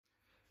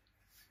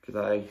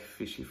G'day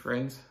fishy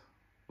friends,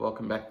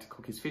 welcome back to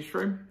Cookie's Fish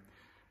Room.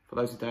 For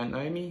those who don't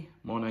know me,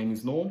 my name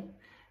is Norm,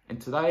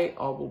 and today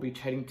I will be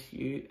chatting to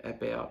you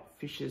about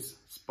fish's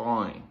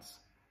spines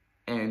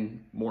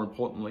and, more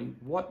importantly,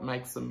 what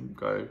makes them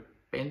go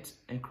bent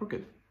and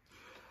crooked.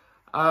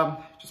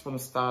 Just want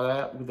to start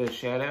out with a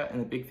shout out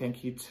and a big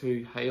thank you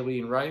to Hayley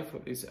and Ray for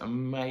this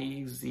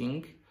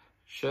amazing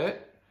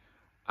shirt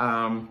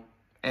and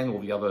all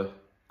the other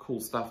cool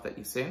stuff that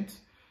you sent.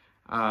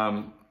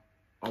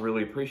 I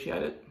really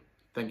appreciate it.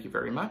 Thank you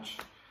very much.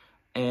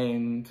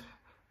 And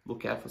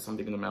look out for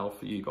something in the mail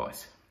for you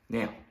guys.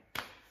 Now,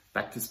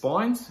 back to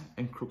spines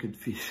and crooked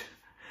fish.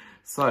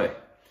 So,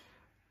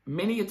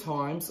 many a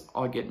times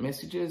I get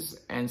messages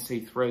and see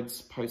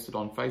threads posted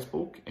on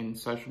Facebook and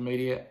social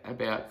media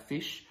about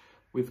fish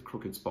with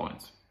crooked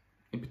spines.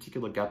 In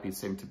particular, guppies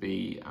seem to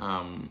be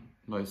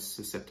most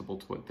susceptible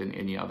to it than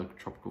any other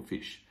tropical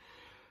fish.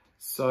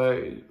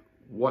 So,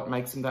 what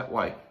makes them that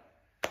way?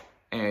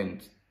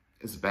 And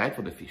is bad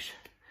for the fish.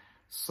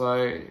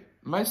 So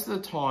most of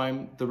the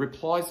time, the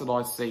replies that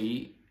I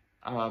see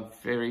are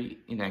very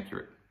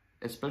inaccurate,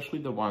 especially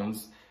the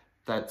ones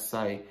that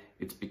say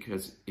it's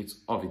because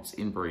of its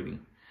inbreeding.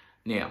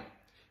 Now,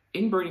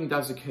 inbreeding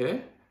does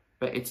occur,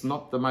 but it's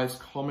not the most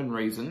common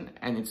reason,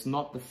 and it's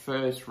not the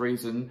first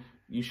reason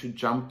you should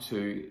jump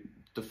to,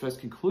 the first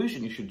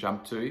conclusion you should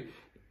jump to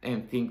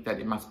and think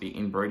that it must be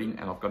inbreeding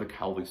and I've got to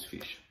cull this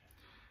fish.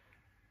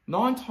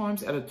 9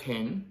 times out of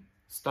 10,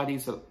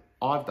 studies that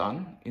I've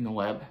done in the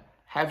lab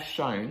have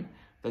shown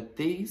that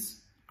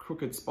these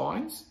crooked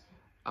spines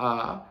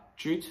are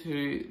due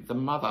to the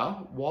mother,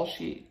 while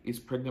she is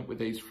pregnant with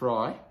these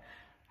fry,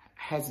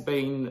 has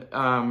been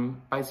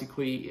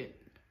basically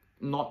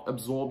not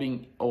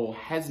absorbing or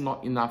has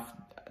not enough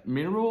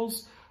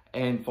minerals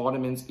and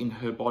vitamins in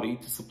her body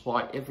to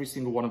supply every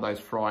single one of those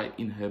fry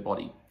in her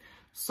body.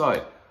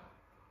 So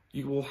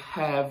you will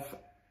have,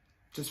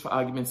 just for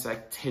argument's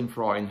sake, 10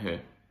 fry in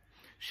her.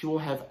 She will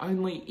have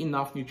only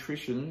enough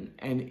nutrition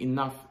and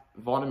enough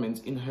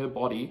vitamins in her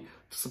body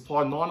to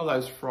supply 9 of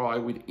those fry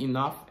with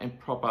enough and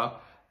proper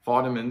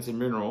vitamins and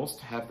minerals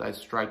to have those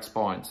straight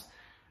spines.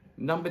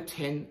 Number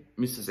 10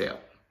 misses out.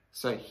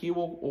 So he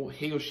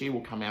or she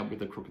will come out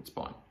with a crooked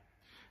spine.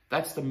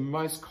 That's the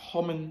most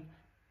common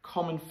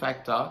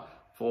factor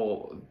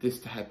for this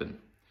to happen.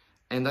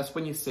 And that's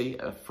when you see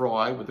a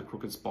fry with a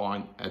crooked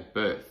spine at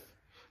birth.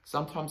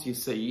 Sometimes you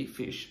see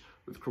fish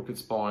with crooked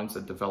spines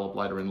that develop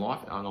later in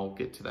life, and I'll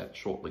get to that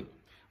shortly.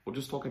 We'll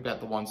just talk about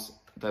the ones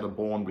that are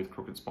born with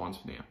crooked spines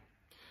for now.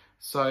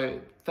 So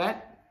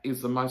that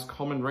is the most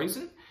common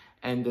reason,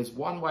 and there's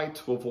one way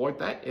to avoid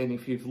that. And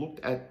if you've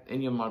looked at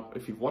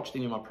if you've watched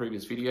any of my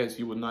previous videos,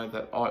 you will know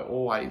that I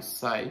always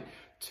say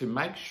to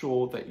make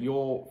sure that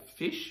your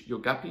fish, your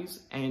guppies,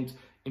 and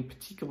in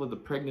particular the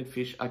pregnant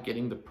fish are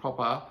getting the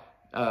proper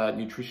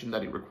nutrition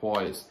that it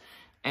requires.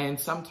 And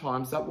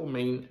sometimes that will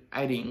mean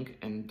adding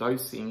and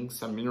dosing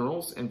some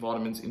minerals and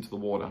vitamins into the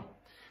water.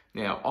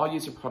 Now, I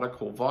use a product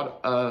called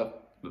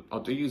I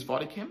do use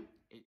Vitachem.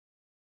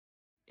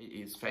 It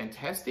is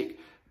fantastic,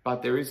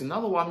 but there is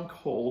another one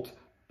called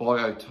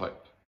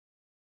Biotope.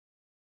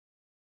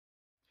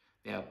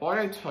 Now,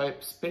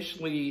 Biotope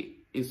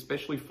is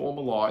specially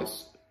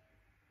formalized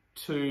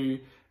to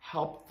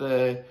help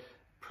the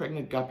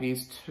pregnant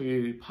guppies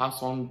to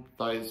pass on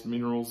those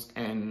minerals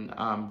and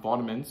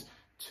vitamins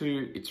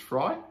to its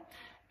fry.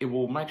 It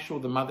will make sure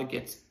the mother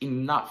gets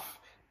enough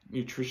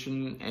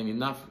nutrition and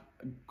enough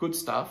good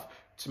stuff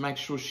to make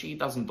sure she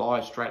doesn't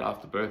die straight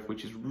after birth,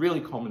 which is really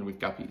common with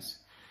guppies.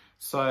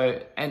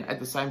 So, and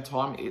at the same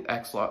time, it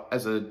acts like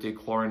as a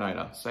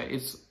dechlorinator. So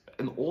it's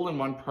an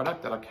all-in-one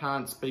product that I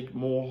can't speak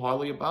more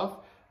highly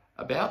about.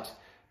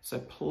 So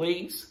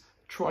please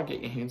try and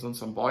get your hands on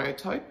some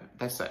Biotope.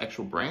 That's the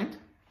actual brand.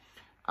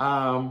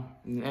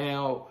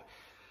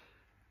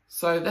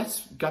 So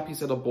that's guppies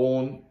that are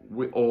born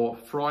with, or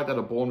fry that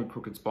are born with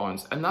crooked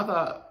spines.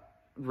 Another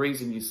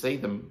reason you see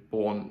them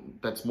born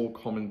that's more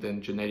common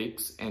than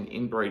genetics and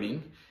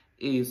inbreeding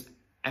is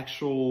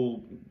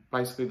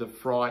basically the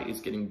fry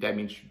is getting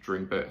damaged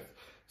during birth.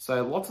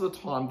 So lots of the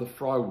time the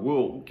fry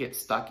will get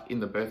stuck in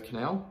the birth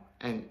canal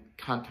and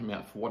can't come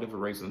out for whatever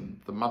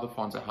reason. The mother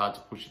finds it hard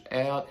to push it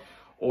out,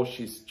 or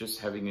she's just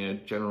having a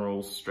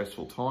general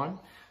stressful time.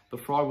 The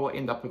fry will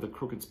end up with a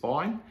crooked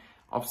spine.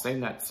 I've seen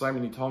that so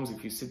many times.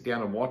 If you sit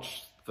down and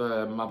watch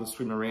the mother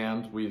swim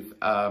around with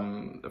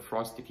the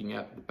fry sticking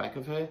out the back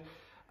of her,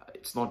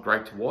 it's not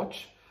great to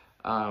watch.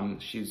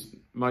 She's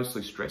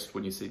mostly stressed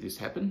when you see this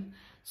happen.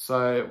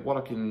 So what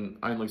I can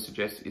only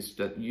suggest is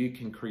that you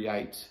can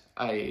create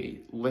a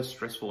less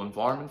stressful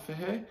environment for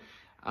her.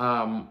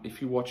 If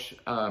you watch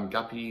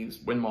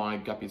guppies, when my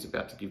guppy's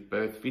about to give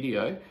birth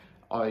video,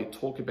 I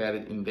talk about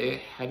it in there,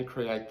 how to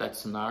create that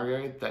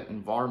scenario, that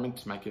environment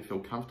to make her feel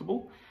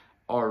comfortable.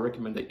 I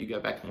recommend that you go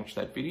back and watch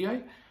that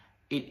video.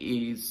 It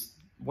is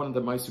one of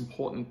the most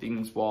important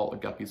things while a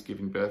guppy is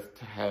giving birth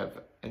to have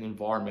an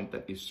environment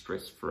that is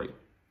stress-free.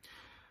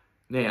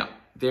 Now,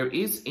 there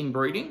is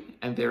inbreeding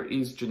and there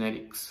is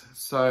genetics.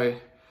 So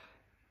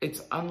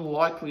it's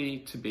unlikely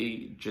to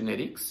be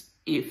genetics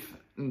if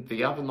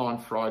the other 9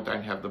 fry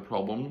don't have the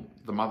problem,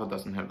 the mother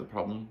doesn't have the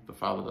problem, the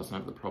father doesn't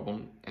have the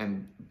problem,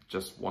 and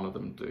just one of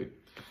them do.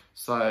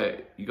 So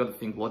you got to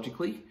think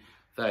logically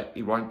that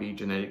it won't be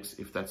genetics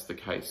if that's the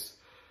case.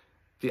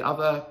 The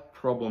other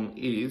problem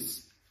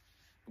is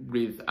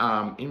with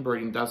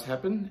inbreeding does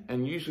happen,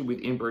 and usually with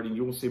inbreeding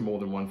you will see more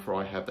than one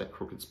fry have that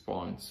crooked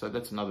spine. So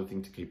that's another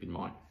thing to keep in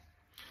mind.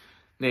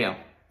 Now,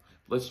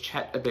 let's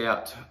chat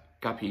about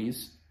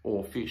guppies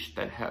or fish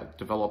that have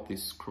developed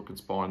this crooked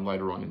spine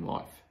later on in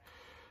life.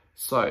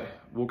 So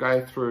we'll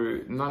go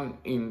through, none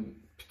in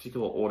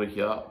particular order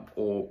here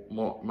or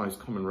most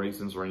common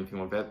reasons or anything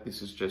like that.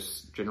 This is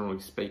just generally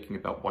speaking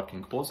about what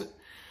can cause it.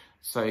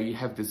 So you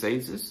have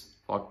diseases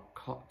like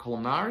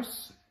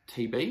columnaris,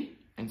 TB,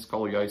 and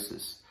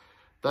scoliosis.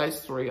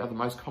 Those 3 are the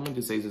most common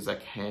diseases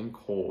that can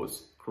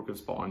cause crooked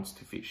spines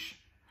to fish.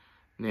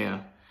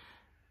 Now,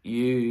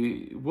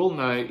 you will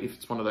know if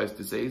it's one of those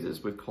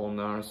diseases. With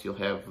columnaris, you'll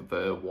have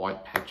the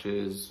white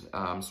patches,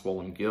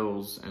 swollen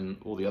gills, and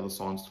all the other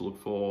signs to look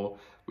for.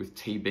 With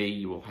TB,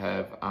 you will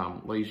have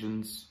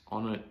lesions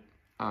on it.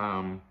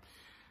 And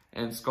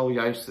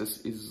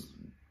scoliosis is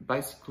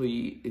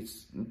basically, it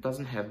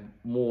doesn't have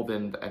more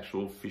than the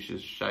actual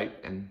fish's shape,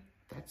 and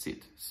that's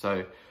it.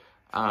 So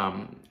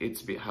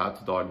it's a bit hard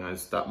to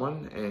diagnose that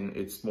one, and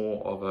it's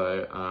more of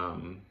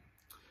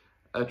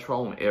a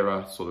trial and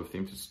error sort of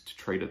thing to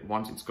treat it.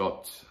 Once it's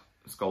got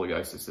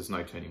scoliosis, there's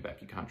no turning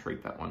back. You can't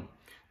treat that one.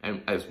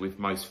 And as with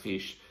most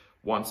fish,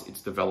 once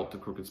it's developed a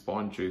crooked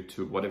spine due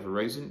to whatever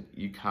reason,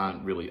 you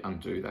can't really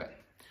undo that.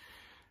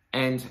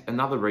 And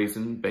another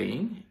reason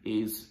being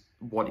is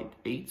what it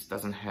eats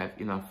doesn't have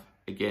enough,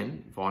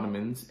 again,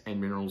 vitamins and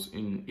minerals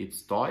in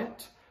its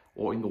diet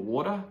or in the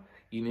water.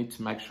 You need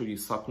to make sure you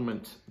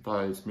supplement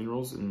those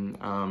minerals and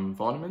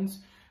vitamins.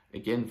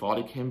 Again,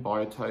 Vitachem,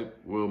 Biotope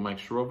will make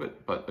sure of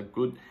it, but a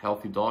good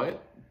healthy diet,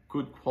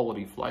 good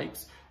quality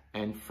flakes,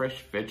 and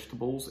fresh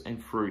vegetables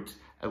and fruit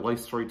at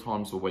least 3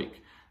 times a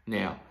week.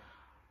 Now,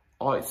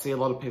 I see a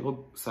lot of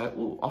people say,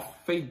 well, I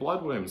feed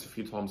bloodworms a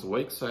few times a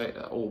week, so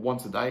or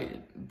once a day,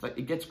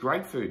 it gets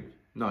great food.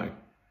 No,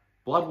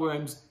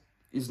 bloodworms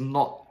is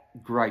not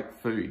great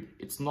food.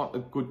 It's not a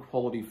good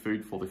quality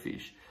food for the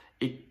fish.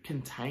 It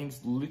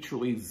contains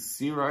literally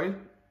 0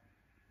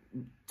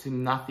 to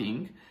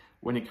nothing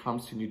when it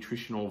comes to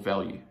nutritional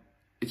value.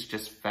 It's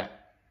just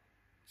fat.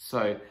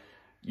 So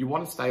you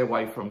want to stay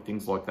away from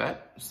things like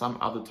that. Some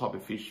other type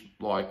of fish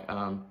like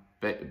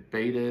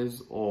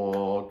betas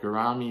or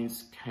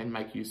gouramis can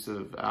make use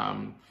of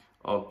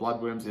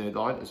bloodworms in their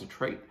diet as a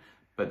treat,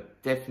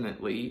 but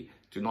definitely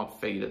do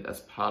not feed it as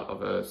part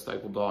of a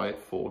staple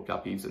diet for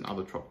guppies and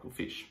other tropical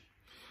fish.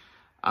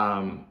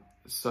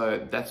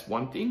 So that's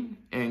one thing.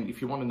 And if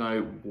you want to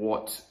know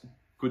what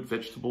good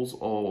vegetables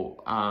or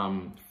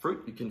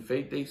fruit you can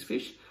feed these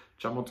fish,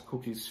 jump onto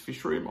Cookie's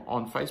Fishroom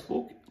on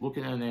Facebook. Look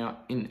in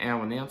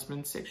our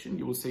announcements section.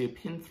 You will see a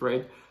pinned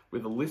thread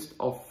with a list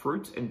of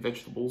fruits and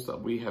vegetables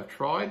that we have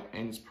tried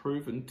and is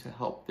proven to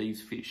help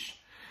these fish.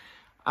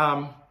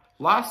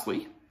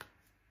 Lastly,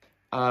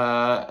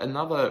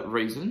 another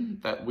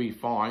reason that we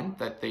find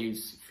that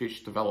these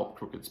fish develop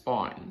crooked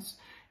spines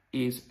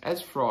is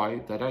as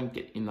fry, they don't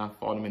get enough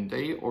vitamin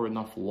D or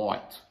enough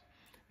light.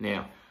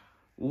 Now,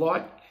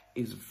 light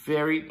is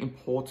very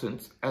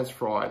important as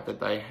fry that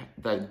they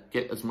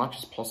get as much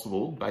as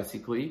possible,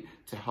 basically,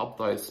 to help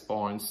those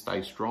spines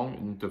stay strong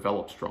and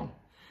develop strong.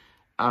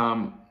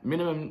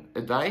 Minimum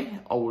a day,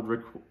 I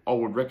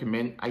would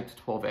recommend 8 to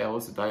 12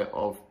 hours a day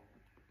of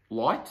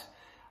light.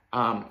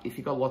 If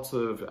you've got lots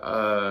of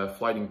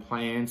floating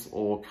plants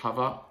or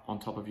cover on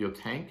top of your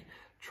tank,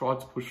 try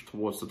to push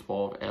towards the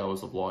 12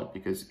 hours of light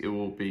because it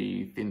will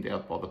be thinned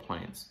out by the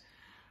plants.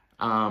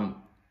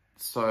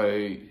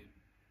 So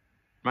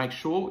make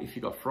sure if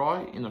you've got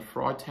fry in a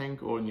fry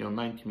tank or in your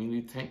main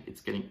community tank,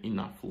 it's getting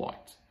enough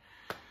light.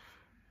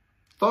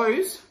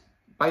 Those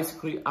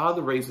basically are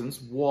the reasons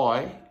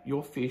why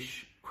your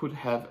fish could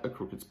have a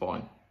crooked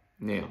spine.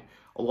 Now,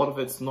 a lot of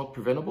it's not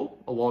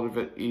preventable. A lot of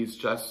it is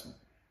just,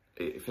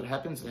 if it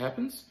happens, it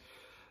happens.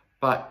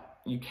 But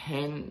you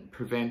can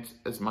prevent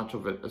as much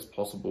of it as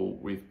possible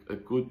with a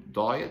good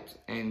diet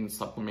and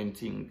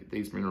supplementing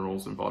these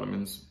minerals and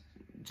vitamins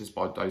just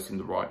by dosing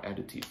the right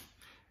additive.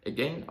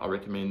 Again, I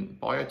recommend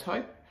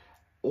Biotope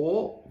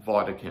or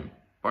Vitachem.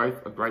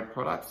 Both are great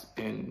products,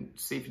 and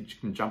see if you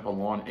can jump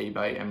online,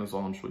 eBay,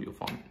 Amazon, I'm sure you'll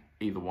find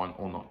either one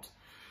or not.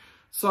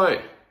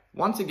 So,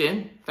 once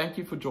again, thank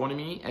you for joining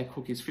me at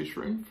Cookie's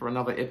Fishroom for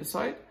another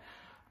episode.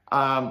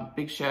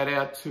 Big shout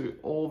out to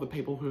all the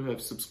people who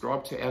have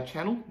subscribed to our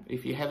channel.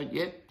 If you haven't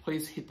yet,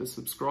 please hit the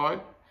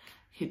subscribe,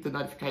 hit the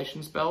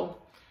notifications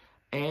bell,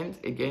 and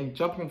again,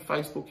 jump on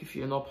Facebook if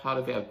you're not part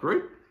of our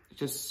group.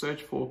 Just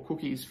search for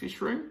Cookie's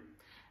Fishroom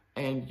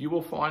and you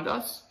will find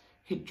us.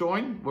 Hit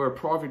join. We're a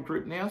private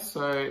group now,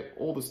 so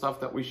all the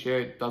stuff that we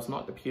share does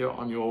not appear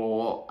on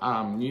your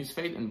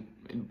newsfeed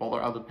and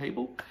bother other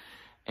people.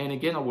 And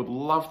again, I would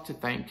love to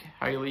thank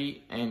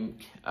Hayley and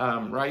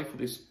Ray for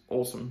this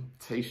awesome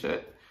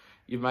t-shirt.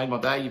 You've made my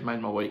day, you've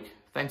made my week.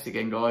 Thanks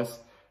again, guys.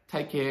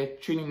 Take care.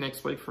 Tune in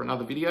next week for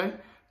another video.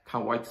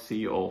 Can't wait to see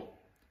you all.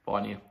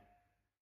 Bye now.